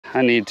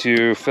I need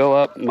to fill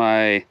up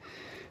my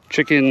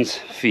chicken's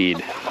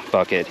feed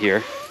bucket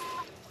here.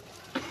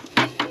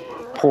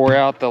 Pour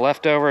out the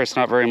leftover, it's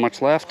not very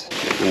much left,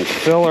 and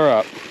fill her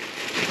up.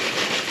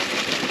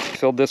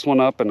 Filled this one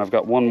up, and I've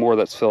got one more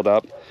that's filled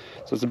up.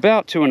 So it's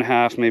about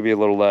 2.5, maybe a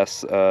little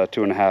less,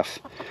 2.5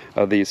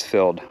 of these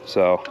filled.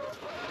 So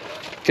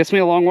gets me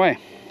a long way.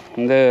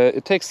 And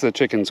it takes the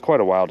chickens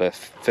quite a while to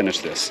finish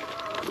this.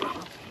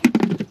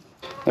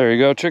 There you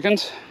go,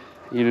 chickens.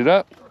 Eat it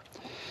up.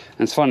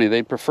 And it's funny,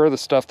 they prefer the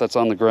stuff that's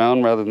on the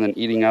ground rather than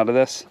eating out of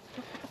this.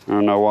 I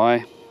don't know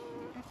why.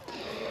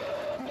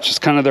 It's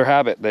just kind of their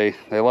habit. They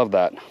love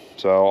that.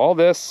 So all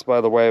this,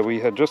 by the way, we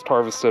had just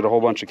harvested a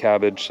whole bunch of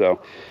cabbage.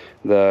 So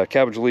the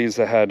cabbage leaves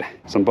that had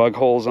some bug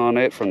holes on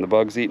it from the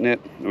bugs eating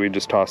it, we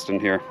just tossed in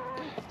here.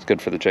 It's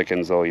good for the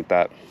chickens, they'll eat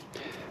that.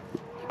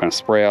 I'm gonna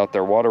spray out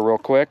their water real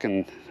quick,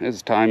 and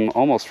it's time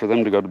almost for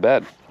them to go to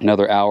bed.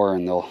 Another hour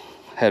and they'll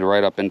head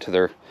right up into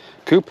their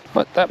coop.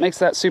 But that makes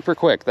that super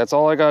quick. That's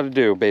all I gotta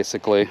do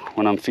basically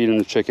when I'm feeding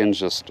the chickens.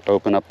 Just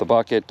open up the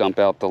bucket, dump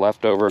out the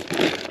leftover,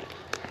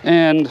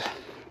 and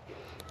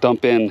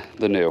dump in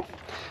the new.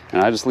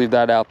 And I just leave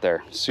that out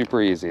there.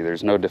 Super easy,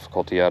 there's no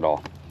difficulty at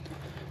all.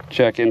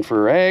 Check in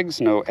for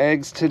eggs, no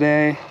eggs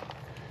today.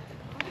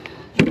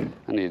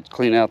 I need to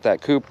clean out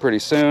that coop pretty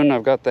soon.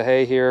 I've got the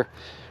hay here,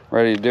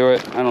 ready to do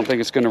it. I don't think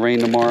it's gonna rain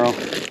tomorrow.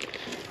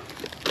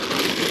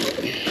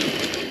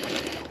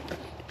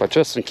 But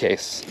just in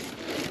case,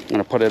 I'm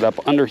gonna put it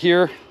up under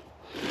here,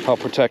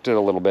 help protect it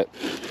a little bit.